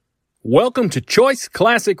Welcome to Choice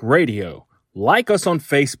Classic Radio. Like us on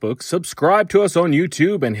Facebook, subscribe to us on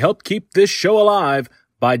YouTube, and help keep this show alive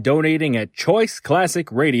by donating at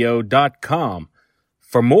choiceclassicradio.com.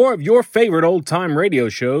 For more of your favorite old-time radio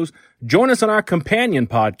shows, join us on our companion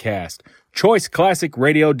podcast, Choice Classic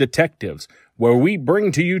Radio Detectives, where we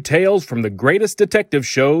bring to you tales from the greatest detective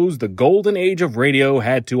shows the golden age of radio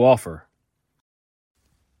had to offer.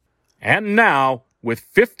 And now, with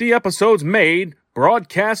 50 episodes made,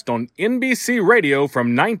 broadcast on NBC Radio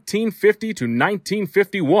from 1950 to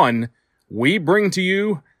 1951, we bring to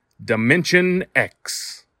you Dimension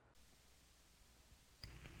X.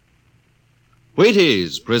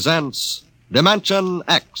 Wheaties presents Dimension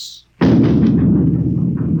X.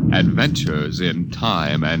 Adventures in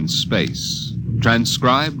time and space,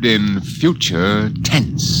 transcribed in future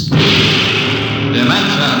tense. Dimension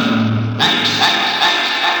X.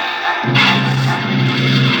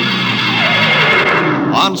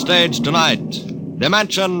 On stage tonight,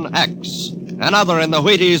 Dimension X, another in the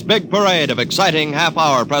Wheaties' big parade of exciting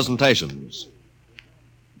half-hour presentations.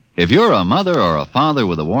 If you're a mother or a father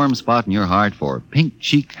with a warm spot in your heart for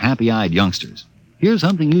pink-cheeked, happy-eyed youngsters, here's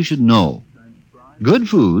something you should know. Good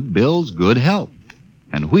food builds good health,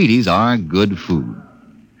 and Wheaties are good food.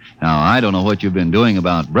 Now, I don't know what you've been doing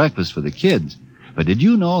about breakfast for the kids, but did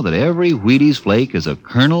you know that every Wheaties flake is a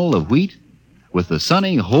kernel of wheat? With the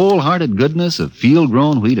sunny, wholehearted goodness of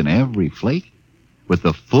field-grown wheat in every flake? With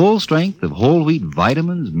the full strength of whole wheat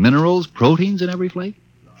vitamins, minerals, proteins in every flake?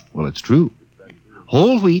 Well, it's true.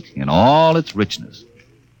 Whole wheat in all its richness.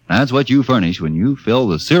 That's what you furnish when you fill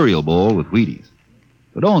the cereal bowl with Wheaties.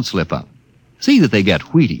 But don't slip up. See that they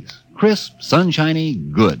get Wheaties. Crisp, sunshiny,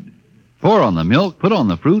 good. Pour on the milk, put on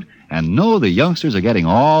the fruit, and know the youngsters are getting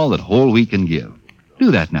all that whole wheat can give. Do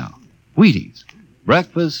that now. Wheaties.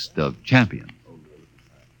 Breakfast of champions.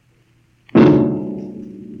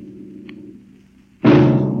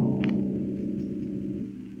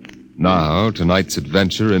 Now, tonight's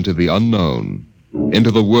adventure into the unknown, into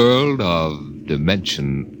the world of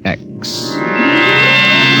Dimension X.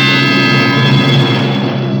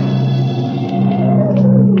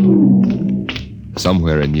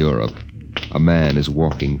 Somewhere in Europe, a man is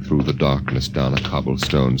walking through the darkness down a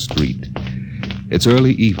cobblestone street. It's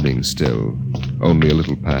early evening still, only a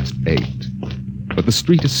little past 8, but the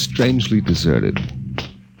street is strangely deserted.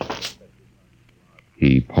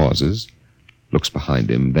 He pauses, looks behind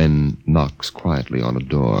him, then knocks quietly on a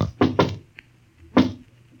door.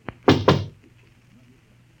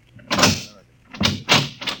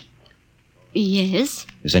 Yes?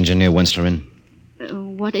 Is Engineer Wensler in?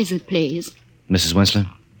 What is it, please? Mrs. Wensler?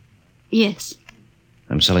 Yes.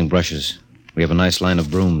 I'm selling brushes. We have a nice line of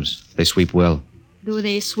brooms. They sweep well. Do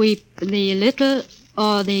they sweep the little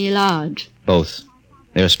or the large? Both.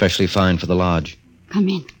 They're especially fine for the large. Come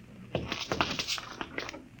in.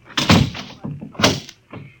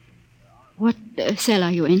 What cell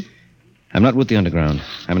are you in? I'm not with the Underground.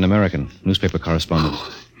 I'm an American, newspaper correspondent.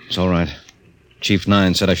 It's all right. Chief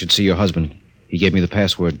Nine said I should see your husband. He gave me the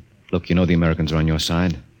password. Look, you know the Americans are on your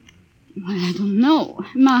side. Well, I don't know.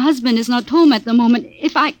 My husband is not home at the moment.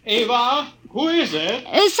 If I... Eva, who is it?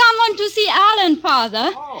 Someone to see Alan,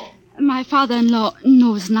 Father. Oh. My father-in-law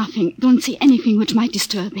knows nothing. Don't see anything which might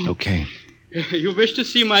disturb him. Okay. You wish to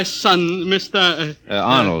see my son, Mr.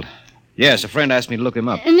 Arnold. Yes, a friend asked me to look him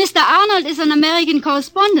up. Mr. Arnold is an American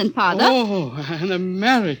correspondent, Father. Oh, an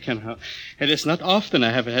American. It is not often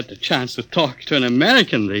I have had the chance to talk to an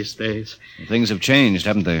American these days. Things have changed,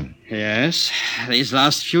 haven't they? Yes, these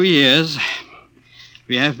last few years,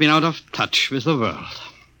 we have been out of touch with the world.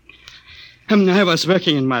 I was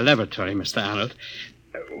working in my laboratory, Mr. Arnold.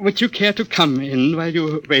 Would you care to come in while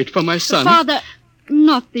you wait for my son? Father,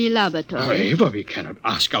 not the laboratory. Oh, Eva, we cannot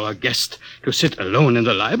ask our guest to sit alone in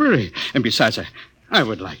the library. And besides, I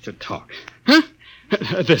would like to talk. Huh?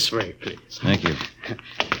 This way, please. Thank you.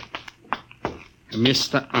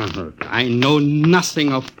 Mr. Arnold, I know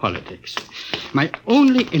nothing of politics. My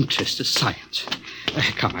only interest is science.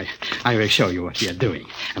 Come, I will show you what we are doing.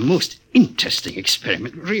 A most interesting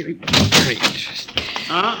experiment. Really very interesting.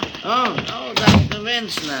 Oh, Dr.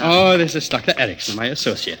 Wensler. Oh, this is Dr. Erickson, my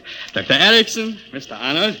associate. Dr. Erickson, Mr.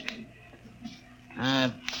 Arnold.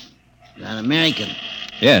 An American.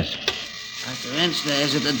 Yes. Dr. Wensler,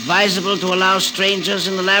 is it advisable to allow strangers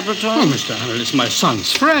in the laboratory? Oh, Mr. Arnold is my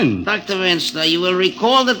son's friend. Dr. Wensler, you will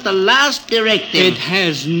recall that the last directive... It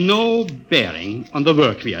has no bearing on the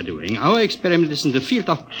work we are doing. Our experiment is in the field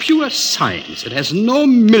of pure science. It has no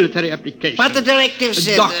military application. But the directive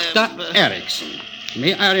said... Dr. Erickson,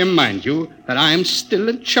 may I remind you that I am still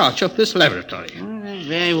in charge of this laboratory.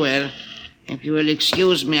 Very well. If you will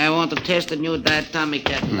excuse me, I want to test a new diatomic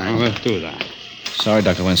catalyzer. We'll do that. Sorry,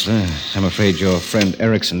 Dr. Wensler. I'm afraid your friend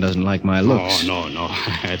Erickson doesn't like my looks. Oh, no.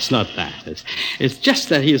 It's not that. It's just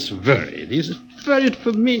that he's worried. He's worried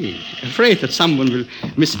for me. Afraid that someone will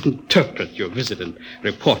misinterpret your visit and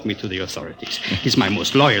report me to the authorities. He's my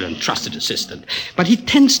most loyal and trusted assistant. But he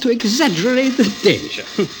tends to exaggerate the danger.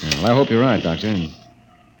 Well, I hope you're right, Doctor.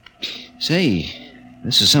 Say,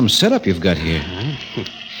 this is some setup you've got here.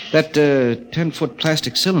 That 10-foot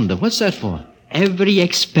plastic cylinder, what's that for? Every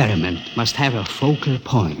experiment must have a focal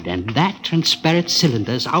point, and that transparent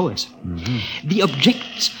cylinder is ours. Mm-hmm. The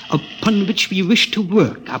objects upon which we wish to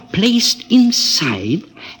work are placed inside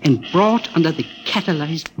and brought under the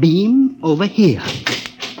catalyzed beam over here.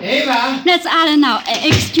 Eva! That's Alan now.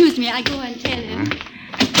 Excuse me, I go and tell him.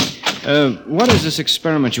 What is this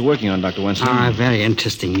experiment you're working on, Dr. Wensler? A very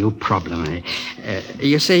interesting new problem.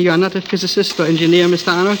 You say you are not a physicist or engineer,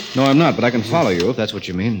 Mr. Arnold? No, I'm not, but I can follow you, if that's what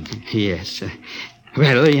you mean. Yes.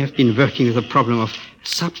 Well, we have been working with the problem of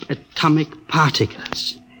subatomic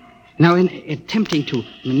particles. Now, in attempting to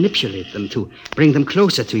manipulate them, to bring them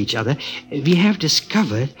closer to each other, we have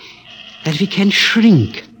discovered that we can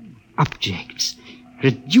shrink objects,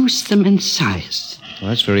 reduce them in size. Well,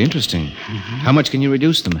 that's very interesting. Mm-hmm. How much can you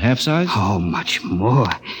reduce them? Half size? Oh, much more.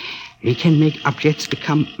 We can make objects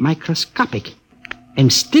become microscopic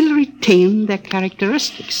and still retain their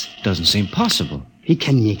characteristics. Doesn't seem possible. We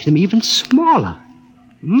can make them even smaller,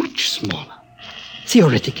 much smaller.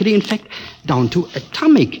 Theoretically, in fact, down to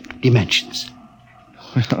atomic dimensions.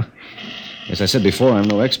 Well, as I said before, I'm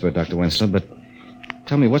no expert, Dr. Wensler, but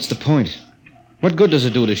tell me, what's the point? What good does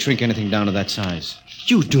it do to shrink anything down to that size?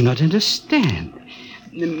 You do not understand.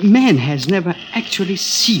 Man has never actually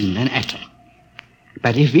seen an atom.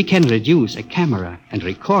 But if we can reduce a camera and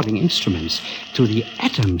recording instruments to the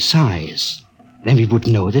atom size, then we would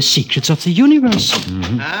know the secrets of the universe.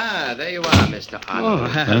 Mm-hmm. Ah, there you are, Mr. Arnold.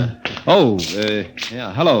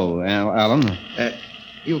 Hello, Alan.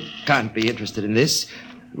 You can't be interested in this.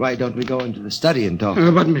 Why don't we go into the study and talk?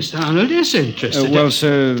 But Mr. Arnold is interested. Well,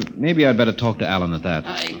 sir, maybe I'd better talk to Alan at that.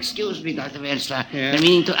 Excuse me, Dr. Wensler. Yeah? I'm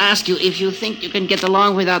meaning to ask you if you think you can get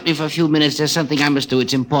along without me for a few minutes. There's something I must do.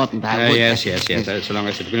 It's important. Yes. So long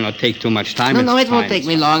as it will not take too much time. No, it won't take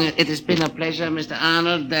me long. It has been a pleasure, Mr.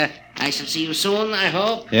 Arnold. I shall see you soon, I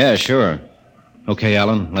hope. Yeah, sure. Okay,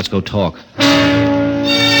 Alan, let's go talk.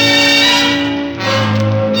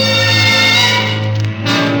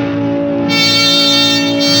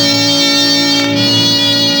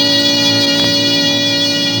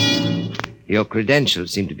 Your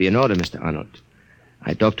credentials seem to be in order, Mr. Arnold.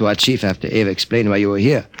 I talked to our chief after Ava explained why you were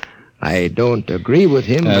here. I don't agree with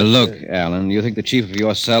him. Look, Alan, you think the chief of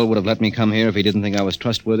your cell would have let me come here if he didn't think I was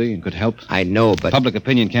trustworthy and could help? I know, but... Public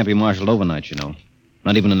opinion can't be marshaled overnight, you know.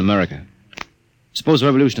 Not even in America. Suppose the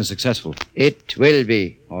revolution is successful. It will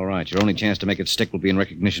be. All right, your only chance to make it stick will be in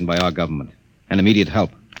recognition by our government. And immediate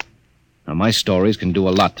help. Now, my stories can do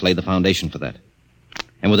a lot to lay the foundation for that.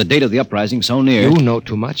 And with the date of the uprising so near... You know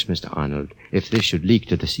too much, Mr. Arnold. If this should leak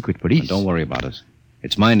to the secret police... Don't worry about it.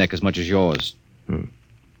 It's my neck as much as yours.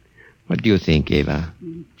 What do you think, Ava?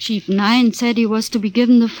 Chief Nine said he was to be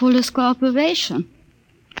given the fullest cooperation.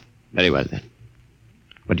 Very well, then.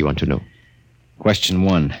 What do you want to know? Question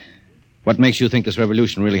 1. What makes you think this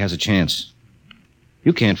revolution really has a chance?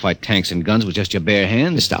 You can't fight tanks and guns with just your bare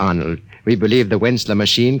hands. Mr. Arnold, we believe the Wensler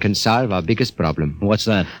machine can solve our biggest problem. What's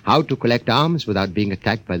that? How to collect arms without being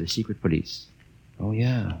attacked by the secret police. Oh,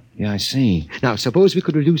 yeah. Yeah, I see. Now, suppose we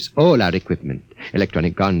could reduce all our equipment.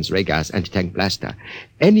 Electronic guns, ray gas, anti-tank blaster.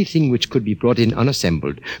 Anything which could be brought in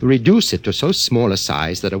unassembled. Reduce it to so small a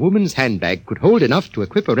size that a woman's handbag could hold enough to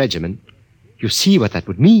equip a regiment. You see what that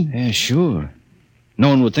would mean? Yeah, sure. No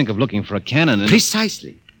one would think of looking for a cannon and...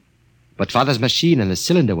 Precisely. But Father's machine and the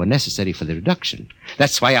cylinder were necessary for the reduction.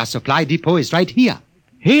 That's why our supply depot is right here.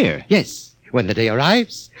 Here? Yes. When the day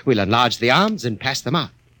arrives, we'll enlarge the arms and pass them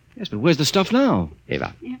out. Yes, but where's the stuff now?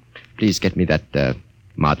 Ava, please get me that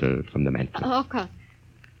model from the mantel. Oh, of course.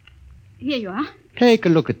 Here you are. Take a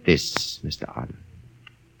look at this, Mr. Arnold.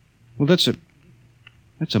 Well, that's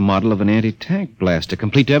a model of an anti-tank blaster,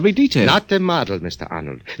 complete to every detail. Not a model, Mr.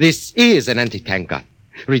 Arnold. This is an anti-tank gun,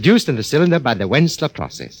 reduced in the cylinder by the Wensler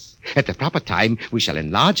process. At the proper time, we shall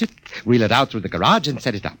enlarge it, wheel it out through the garage, and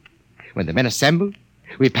set it up. When the men assemble,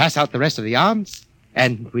 we pass out the rest of the arms,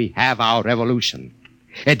 and we have our revolution.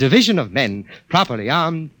 A division of men, properly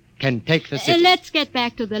armed, can take the city. Let's get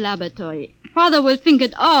back to the laboratory. Father will think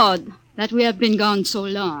it odd that we have been gone so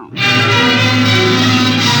long.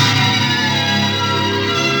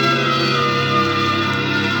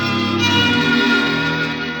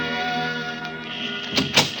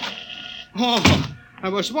 Oh, I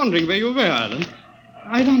was wondering where you were, Alan.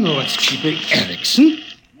 I don't know what's keeping Erickson.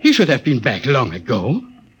 He should have been back long ago.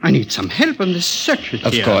 I need some help on this circuit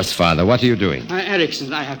Of here. course, Father. What are you doing?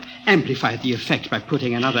 Erickson, I have amplified the effect by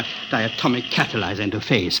putting another diatomic catalyzer into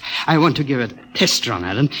phase. I want to give it a test run,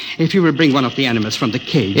 Alan. If you will bring one of the animals from the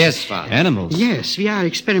cage. Yes, Father. Animals? Yes, we are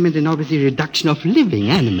experimenting now with the reduction of living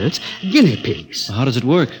animals, guinea pigs. How does it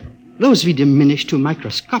work? Those we diminish to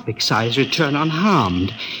microscopic size return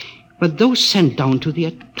unharmed. But those sent down to the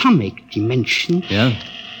atomic dimension, Yeah?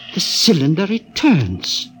 the cylinder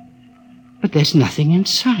returns. But there's nothing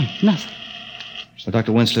inside, nothing. So,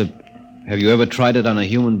 Dr. Winslow, have you ever tried it on a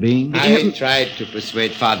human being? I tried to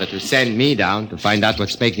persuade Father to send me down to find out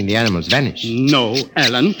what's making the animals vanish. No,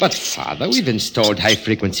 Alan. But, Father, we've installed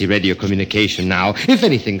high-frequency radio communication now. If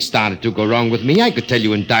anything started to go wrong with me, I could tell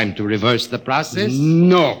you in time to reverse the process.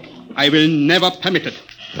 No, I will never permit it.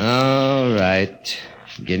 All right.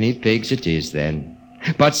 Guinea pigs it is, then.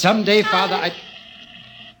 But someday, Father, I...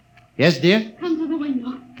 Yes, dear? Come to the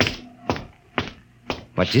window.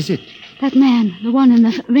 What is it? That man, the one in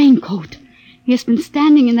the raincoat. He has been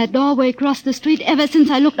standing in that doorway across the street ever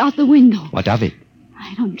since I looked out the window. What of it?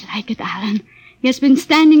 I don't like it, Alan. He has been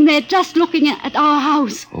standing there just looking at our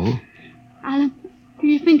house. Oh? Alan, do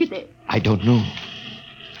you think it... I don't know.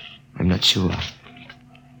 I'm not sure.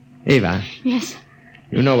 Eva, Yes,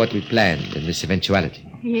 you know what we planned in this eventuality.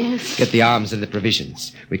 yes. Get the arms and the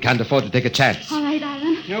provisions. We can't afford to take a chance. All right,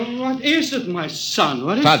 Alan. Now, what is it, my son?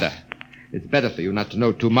 What is Father, it's better for you not to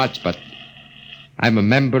know too much, but I'm a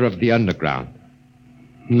member of the underground.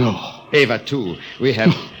 No. Eva, too. We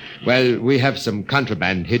have some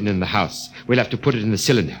contraband hidden in the house. We'll have to put it in the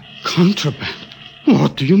cylinder. Contraband?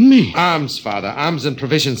 What do you mean? Arms, Father. Arms and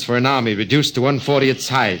provisions for an army reduced to 1/40th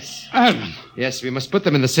size. Alan. Yes, we must put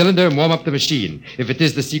them in the cylinder and warm up the machine. If it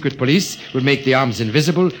is the secret police, we'll make the arms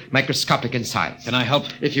invisible, microscopic in size. Can I help?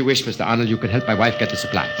 If you wish, Mr. Arnold, you can help my wife get the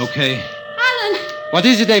supplies. Okay. Alan, What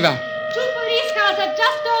is it, Eva? 2 police cars have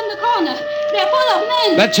just turned the corner. They're full of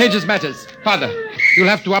men. That changes matters. Father, you'll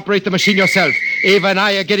have to operate the machine yourself. Eva and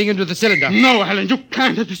I are getting into the cylinder. No, Alan, you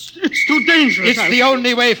can't. It's too dangerous. It's the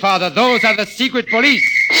only way, Father. Those are the secret police.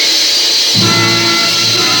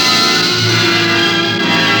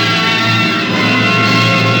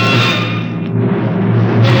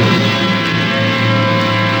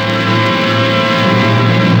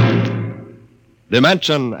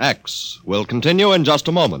 Dimension X will continue in just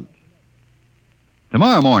a moment.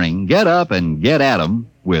 Tomorrow morning, get up and get at 'em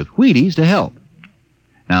with Wheaties to help.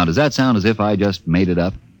 Now, does that sound as if I just made it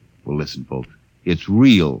up? Well, listen, folks. It's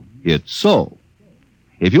real. It's so.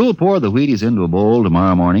 If you'll pour the Wheaties into a bowl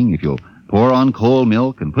tomorrow morning, if you'll pour on cold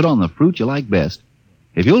milk and put on the fruit you like best,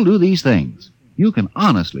 if you'll do these things, you can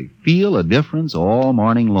honestly feel a difference all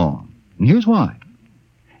morning long. And here's why.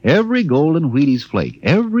 Every golden Wheaties flake,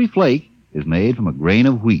 every flake is made from a grain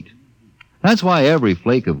of wheat. That's why every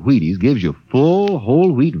flake of Wheaties gives you full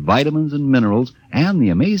whole wheat vitamins and minerals and the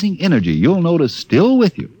amazing energy you'll notice still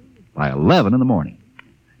with you by 11 in the morning.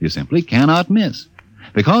 You simply cannot miss,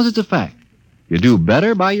 because it's a fact. You do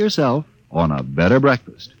better by yourself on a better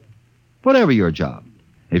breakfast. Whatever your job,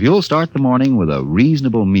 if you'll start the morning with a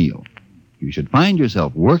reasonable meal, you should find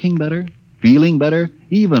yourself working better, feeling better,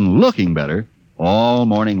 even looking better all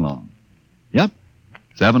morning long. Yep,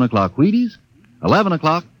 7 o'clock Wheaties, 11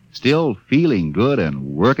 o'clock, still feeling good and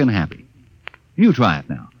working happy. You try it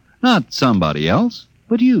now. Not somebody else,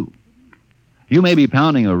 but you. You may be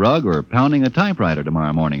pounding a rug or pounding a typewriter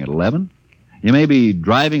tomorrow morning at 11. You may be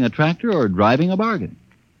driving a tractor or driving a bargain.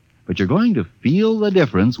 But you're going to feel the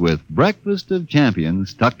difference with Breakfast of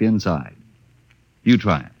Champions tucked inside. You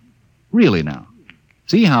try it. Really now.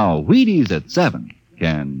 See how Wheaties at 7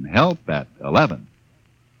 can help at 11.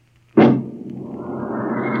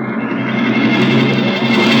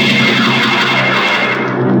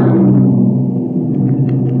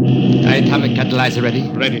 Diatomic catalyzer ready?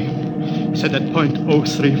 Ready. Set at point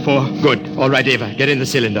 034. Good. All right, Eva. Get in the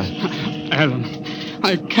cylinder. Alan,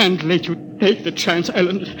 I can't let you take the chance,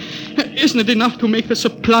 Alan. Isn't it enough to make the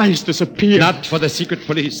supplies disappear? Not for the secret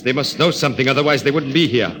police. They must know something, otherwise they wouldn't be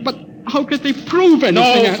here. But how could they prove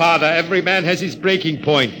anything? No, Father. Every man has his breaking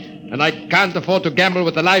point, and I can't afford to gamble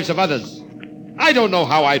with the lives of others. I don't know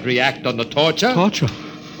how I'd react on the torture. Torture?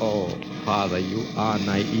 Oh, Father, you are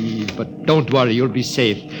naive, but don't worry, you'll be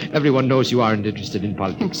safe. Everyone knows you aren't interested in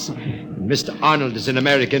politics. Mr. Arnold is an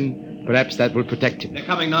American. Perhaps that will protect him. They're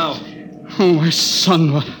coming now. Oh, my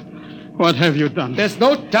son, what have you done? There's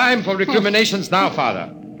no time for recriminations now,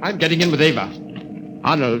 Father. I'm getting in with Eva.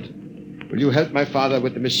 Arnold, will you help my father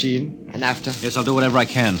with the machine? And after? Yes, I'll do whatever I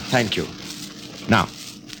can. Thank you. Now,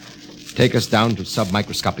 Take us down to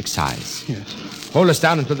submicroscopic size. Yes. Hold us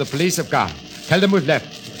down until the police have gone. Tell them we've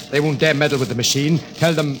left. They won't dare meddle with the machine.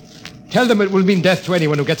 Tell them it will mean death to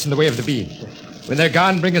anyone who gets in the way of the beam. When they're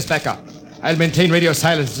gone, bring us back up. I'll maintain radio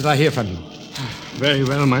silence until I hear from you. Very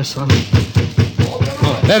well, my son.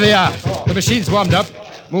 There they are. The machine's warmed up.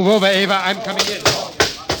 Move over, Ava. I'm coming in.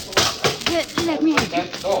 Let me...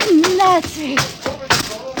 That's it.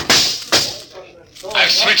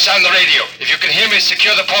 I've switched on the radio. If you can hear me,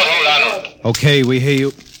 secure the porthole, Arnold. Okay, we hear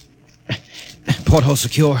you. Porthole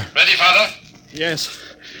secure. Ready, Father? Yes.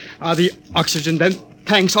 Are the oxygen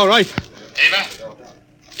tanks all right? Ava?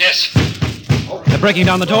 Yes. They're breaking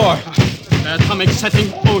down the door. Atomic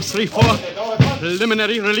setting 034.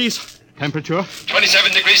 Preliminary release. Temperature?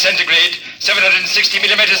 27 degrees centigrade. 760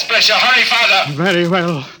 millimeters pressure. Hurry, Father. Very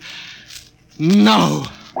well. Now.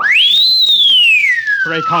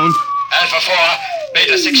 Ray count. Alpha 4,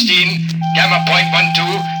 Beta 16, Gamma point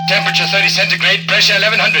 12, temperature 30 centigrade, pressure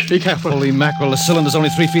 1100. Be careful. Holy mackerel, the cylinder's only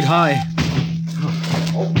 3 feet high.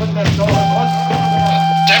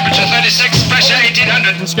 Temperature 36, pressure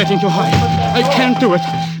 1800. It's getting too high. I can't do it.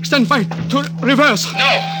 Stand by to reverse.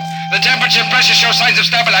 No. The temperature and pressure show signs of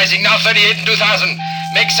stabilizing. Now 38 and 2000.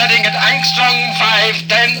 Make setting at angstrom 5,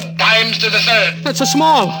 10 times to the third. That's a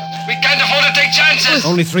small. We can't afford to take chances.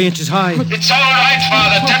 Only 3 inches high. It's all right,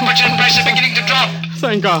 Father. Temperature and pressure beginning to drop.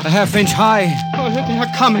 Thank God. A half-inch high. Oh, they're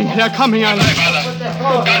coming. They're coming. Bye, Father.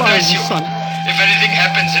 God bless you. Son. If anything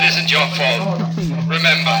happens, it isn't your fault.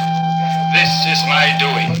 Remember, this is my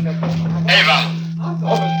doing. Ava,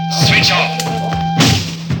 switch off.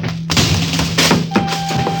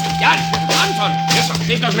 Jan, Anton. Yes, sir.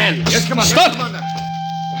 Leave those men. Yes, come on. Stop!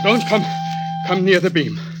 Don't come near the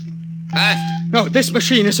beam. No, this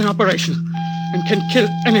machine is in operation and can kill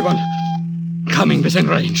anyone coming within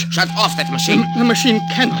range. Shut off that machine. The machine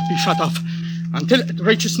cannot be shut off until it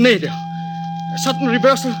reaches nadir. A sudden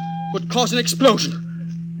reversal would cause an explosion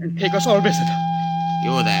and take us all with it.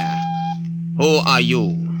 You there. Who are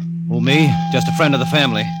you? Who, me? Just a friend of the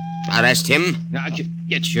family. Arrest him. Now,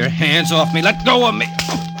 get your hands off me. Let go of me.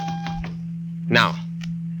 Now,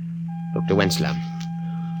 Dr. Wenzler,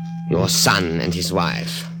 your son and his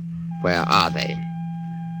wife, where are they?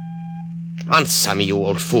 Answer me, you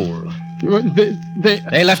old fool.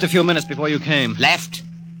 They left a few minutes before you came. Left?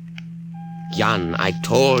 Jan, I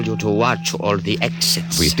told you to watch all the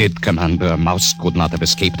exits. We did, Commander. Mouse could not have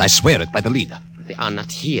escaped. I swear it by the leader. They are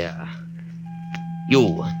not here.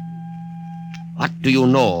 You. What do you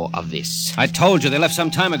know of this? I told you they left some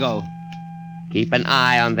time ago. Keep an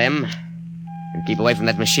eye on them and keep away from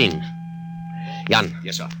that machine. Jan.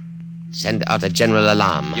 Yes, sir. Send out a general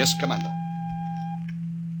alarm. Yes, Commander.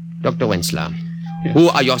 Dr. Wenzler, who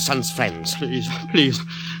are your son's friends? Please,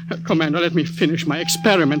 Commander, let me finish my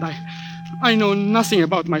experiment. I know nothing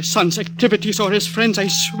about my son's activities or his friends. I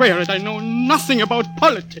swear it. I know nothing about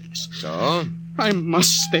politics. So? I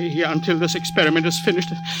must stay here until this experiment is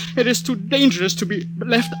finished. It is too dangerous to be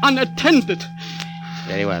left unattended.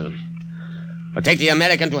 Very well. But take the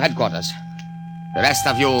American to headquarters. The rest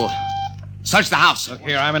of you, search the house. Look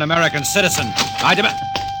here, I'm an American citizen. I demand...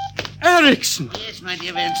 Erickson! Yes, my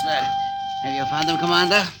dear Wenzler. Have you found them,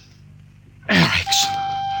 Commander? Erickson.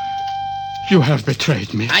 You have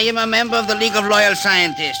betrayed me. I am a member of the League of Loyal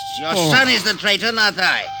Scientists. Your son is the traitor, not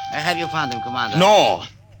I. Have you found him, Commander? No.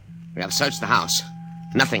 We have searched the house.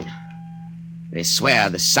 Nothing. They swear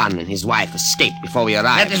the son and his wife escaped before we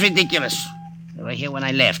arrived. That is ridiculous. They were here when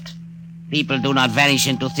I left. People do not vanish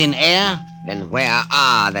into thin air. Then where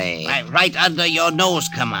are they? Right under your nose,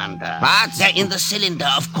 Commander. What? They're in the cylinder,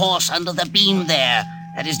 of course, under the beam there.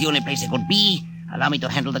 That is the only place they could be. Allow me to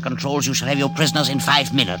handle the controls. You shall have your prisoners in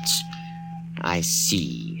 5 minutes. I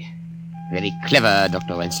see. Very clever,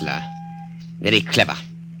 Dr. Wenzler. Very clever.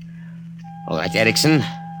 All right, Erickson.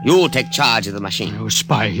 You take charge of the machine. You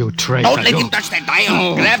spy, you traitor. Don't let him touch that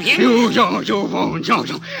dial. Grab him. You won't.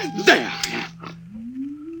 There.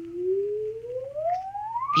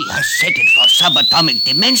 He has set it for subatomic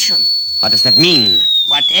dimension. What does that mean?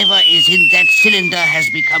 Whatever is in that cylinder has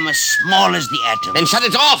become as small as the atom. Then shut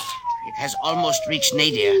it off. It has almost reached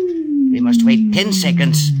nadir. We must wait 10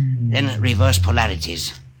 seconds, then reverse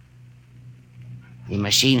polarities. The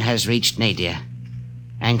machine has reached nadir.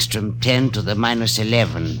 Angstrom 10 to the minus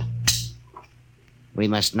 11. We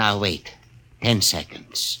must now wait 10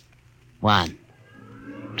 seconds. 1,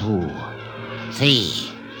 2,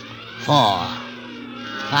 3, 4,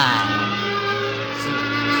 5, 6.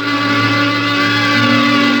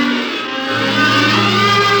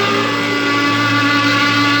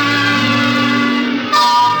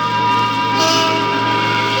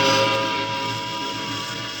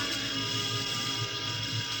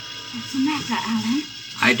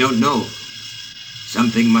 know.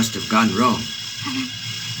 Something must have gone wrong.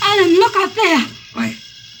 Alan, look out there.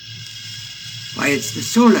 Why, it's the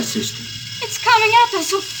solar system. It's coming at us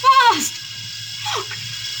so fast. Look,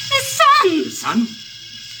 the sun. The sun?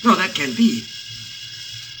 No, that can't be.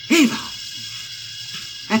 Ava!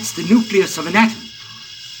 That's the nucleus of an atom.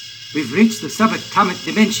 We've reached the subatomic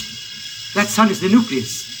dimension. That sun is the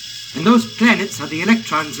nucleus, and those planets are the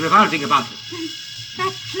electrons revolving about it.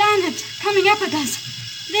 That planet coming up at us,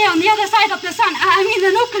 there on the other side of the sun, I mean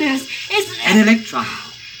the nucleus, is... An electron.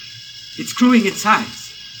 It's growing in size.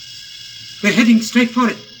 We're heading straight for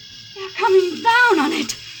it. They're coming down on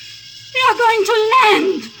it. They are going to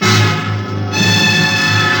land.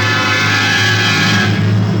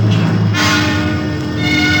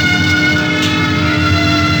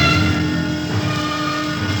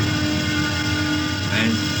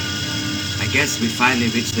 I guess we finally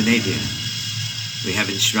reached the nadir. We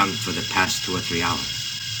haven't shrunk for the past 2 or 3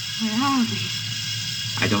 hours. Where are we?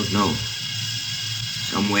 I don't know.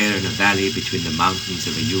 Somewhere in a valley between the mountains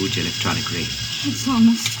of a huge electronic ring. It's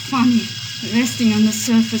almost funny, resting on the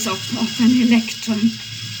surface of an electron.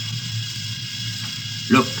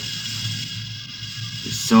 Look.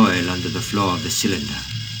 The soil under the floor of the cylinder.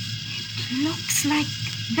 It looks like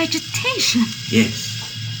vegetation.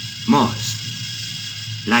 Yes. Moss.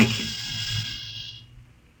 Lichen.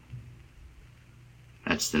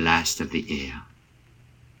 That's the last of the air.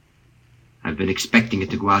 I've been expecting it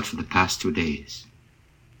to go out for the past 2 days.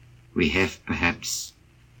 We have perhaps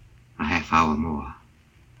a half hour more.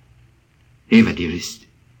 Ava, dearest.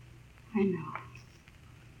 I know.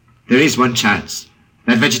 There is one chance.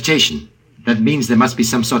 That vegetation. That means there must be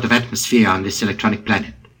some sort of atmosphere on this electronic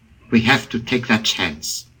planet. We have to take that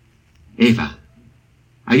chance. Ava,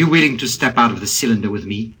 are you willing to step out of the cylinder with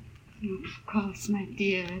me? Of course, my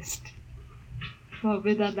dearest. For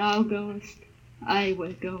whither thou goest, I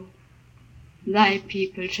will go. Thy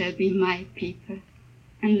people shall be my people,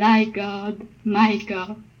 and thy God, my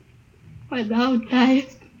God. Where thou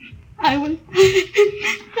diest, I will...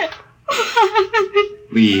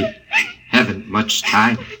 We haven't much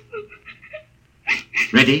time.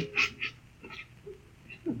 Ready?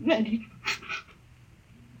 Ready.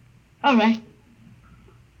 All right.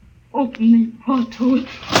 Open the porthole.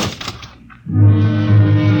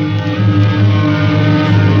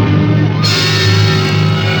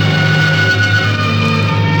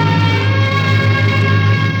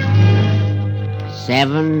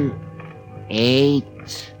 Seven, 8,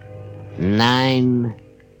 9,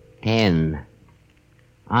 10.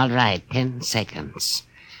 All right, 10 seconds.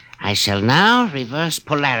 I shall now reverse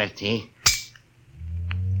polarity.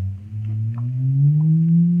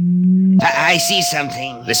 I see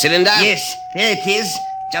something. The cylinder? Yes, there it is.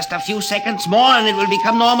 Just a few seconds more and it will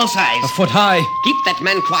become normal size. A foot high. Keep that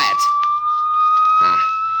man quiet.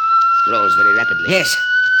 It grows very rapidly. Yes.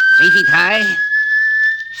 3 feet high.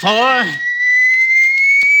 4.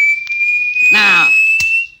 Now.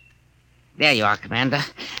 There you are, Commander.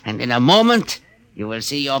 And in a moment, you will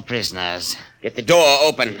see your prisoners. Get the door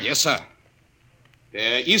open. Yes, sir.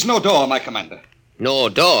 There is no door, my commander. No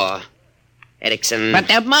door? Erickson. But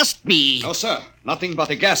there must be. No, sir. Nothing but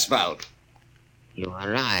a gas valve. You are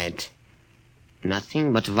right.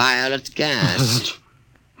 Nothing but violet gas.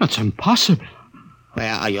 That's impossible.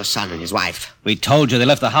 Where are your son and his wife? We told you they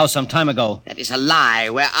left the house some time ago. That is a lie.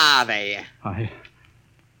 Where are they?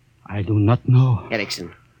 I do not know.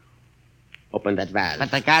 Erickson, open that valve.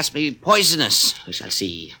 But the gas may be poisonous. We shall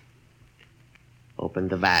see. Open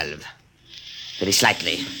the valve. Very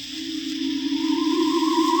slightly.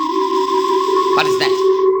 What is that?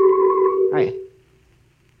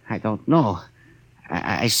 I don't know.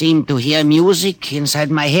 I seem to hear music inside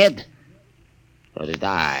my head. So did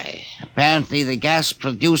I. Apparently the gas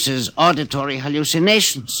produces auditory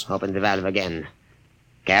hallucinations. Open the valve again.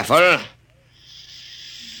 Careful.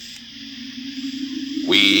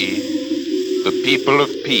 We, the people of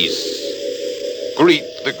peace, greet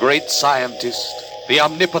the great scientist, the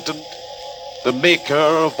omnipotent, the maker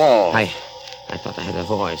of all. I thought I had a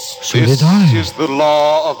voice. So this is the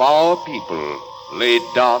law of our people, laid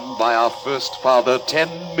down by our first father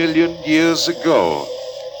 10 million years ago.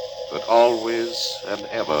 That always and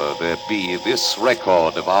ever there be this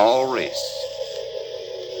record of our race.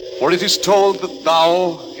 For it is told that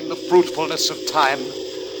thou, in the fruitfulness of time,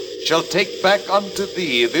 shall take back unto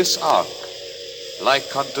thee this ark,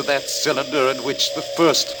 like unto that cylinder in which the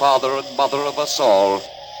first father and mother of us all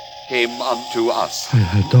came unto us.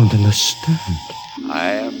 I don't understand.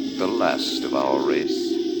 I am the last of our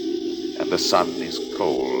race, and the sun is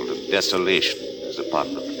cold, and desolation is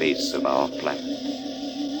upon the face of our planet.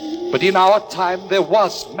 But in our time there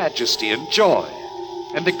was majesty and joy.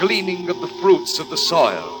 and the gleaning of the fruits of the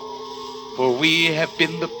soil. For we have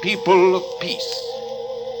been the people of peace,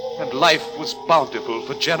 and life was bountiful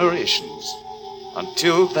for generations,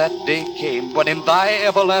 until that day came when in thy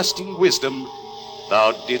everlasting wisdom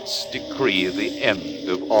thou didst decree the end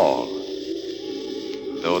of all.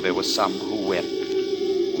 Though there were some who wept,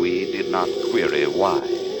 we did not query why.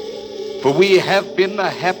 For we have been a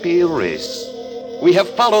happy race. We have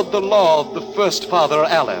followed the law of the first father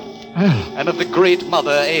Alan, and of the great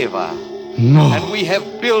mother Eva. No. And we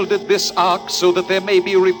have builded this ark so that there may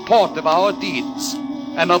be report of our deeds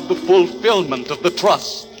and of the fulfillment of the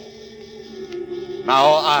trust.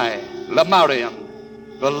 Now I, Lamarian,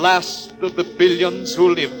 the last of the billions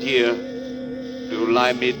who lived here, do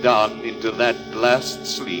lie me down into that last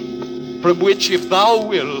sleep, from which, if thou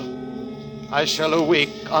will, I shall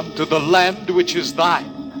awake unto the land which is thine.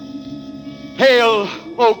 Hail,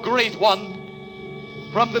 O great one,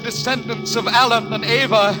 from the descendants of Alan and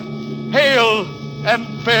Eva, hail and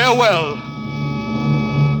farewell.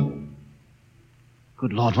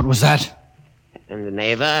 Good Lord, what was that? And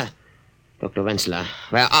Eva, Dr. Wenzler,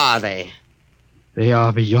 where are they? They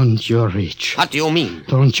are beyond your reach. What do you mean?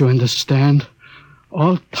 Don't you understand?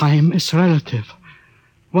 All time is relative.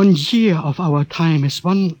 1 year of our time is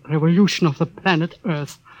one revolution of the planet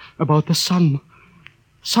Earth about the sun.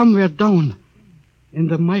 Somewhere down in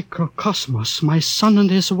the microcosmos, my son and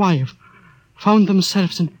his wife found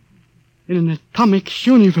themselves in an atomic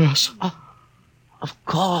universe. Of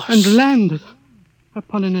course. And landed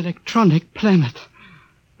upon an electronic planet.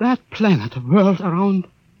 That planet whirled around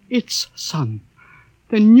its sun,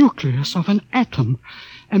 the nucleus of an atom,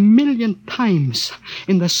 1,000,000 times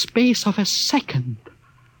in the space of a second.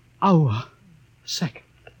 Our second.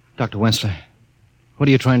 Dr. Wenzler, what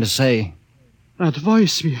are you trying to say? That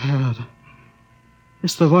voice we heard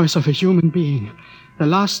is the voice of a human being, the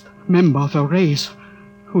last member of a race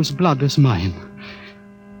whose blood is mine.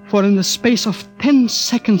 For in the space of 10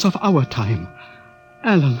 seconds of our time,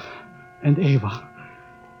 Alan and Eva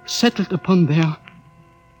settled upon their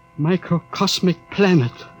microcosmic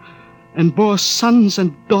planet and bore sons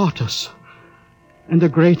and daughters, and a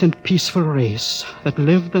great and peaceful race that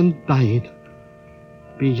lived and died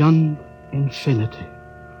beyond infinity.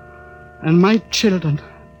 And my children,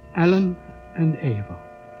 Alan and Eva,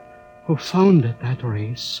 who founded that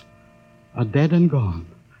race, are dead and gone.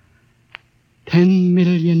 10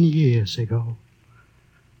 million years ago.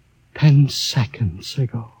 10 seconds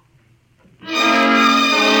ago.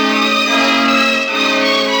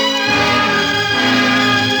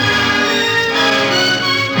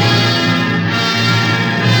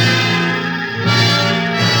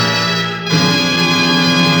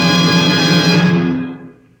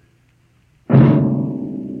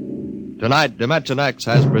 Tonight, Dimension X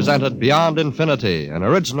has presented Beyond Infinity, an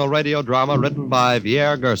original radio drama written by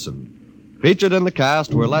Pierre Gerson. Featured in the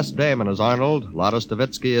cast were Les Damon as Arnold, Lotta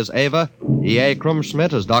Stavitsky as Ava, E.A.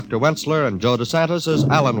 Krumschmidt as Dr. Wenzler, and Joe DeSantis as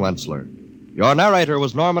Alan Wenzler. Your narrator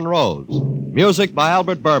was Norman Rose. Music by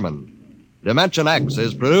Albert Berman. Dimension X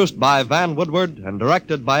is produced by Van Woodward and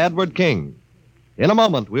directed by Edward King. In a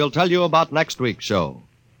moment, we'll tell you about next week's show.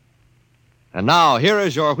 And now, here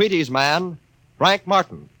is your Wheaties man, Frank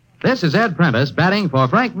Martin. This is Ed Prentice batting for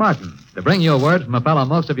Frank Martin to bring you a word from a fellow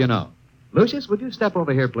most of you know. Lucius, would you step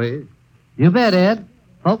over here, please? You bet, Ed.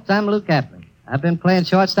 Folks, I'm Luke Appling. I've been playing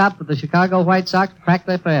shortstop for the Chicago White Sox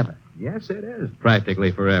practically forever. Yes, it is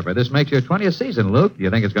practically forever. This makes your 20th season, Luke. Do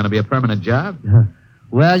you think it's going to be a permanent job?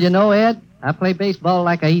 Well, you know, Ed, I play baseball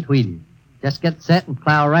like I eat Wheaties. Just get set and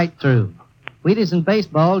plow right through. Wheaties and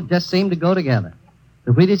baseball just seem to go together.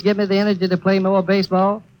 The Wheaties give me the energy to play more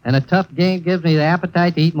baseball, and a tough game gives me the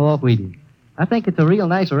appetite to eat more Wheaties. I think it's a real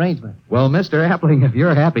nice arrangement. Well, Mr. Appling, if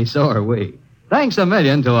you're happy, so are we. Thanks a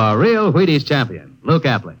million to our real Wheaties champion, Luke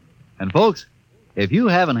Appling. And folks, if you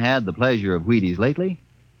haven't had the pleasure of Wheaties lately,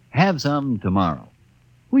 have some tomorrow.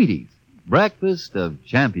 Wheaties, breakfast of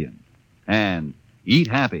champions. And eat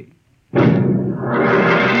happy.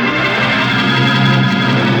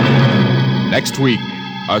 Next week,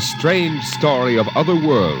 a strange story of other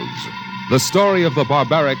worlds. The story of the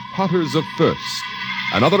barbaric Potters of Thirst.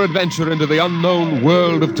 Another adventure into the unknown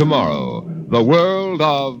world of tomorrow. The world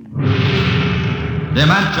of...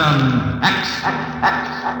 Dimension X.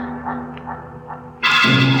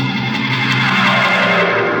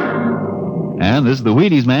 And this is the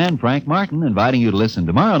Wheaties man, Frank Martin, inviting you to listen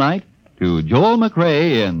tomorrow night to Joel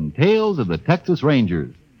McRae in Tales of the Texas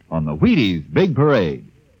Rangers on the Wheaties Big Parade.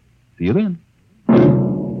 See you then.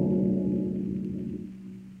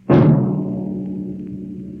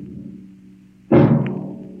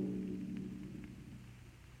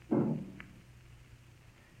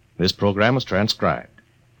 This program was transcribed.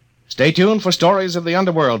 Stay tuned for Stories of the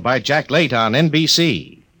Underworld by Jack Late on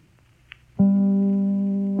NBC.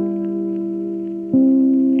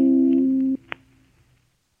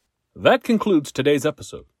 That concludes today's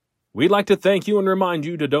episode. We'd like to thank you and remind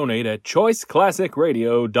you to donate at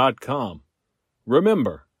choiceclassicradio.com.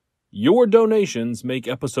 Remember, your donations make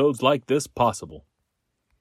episodes like this possible.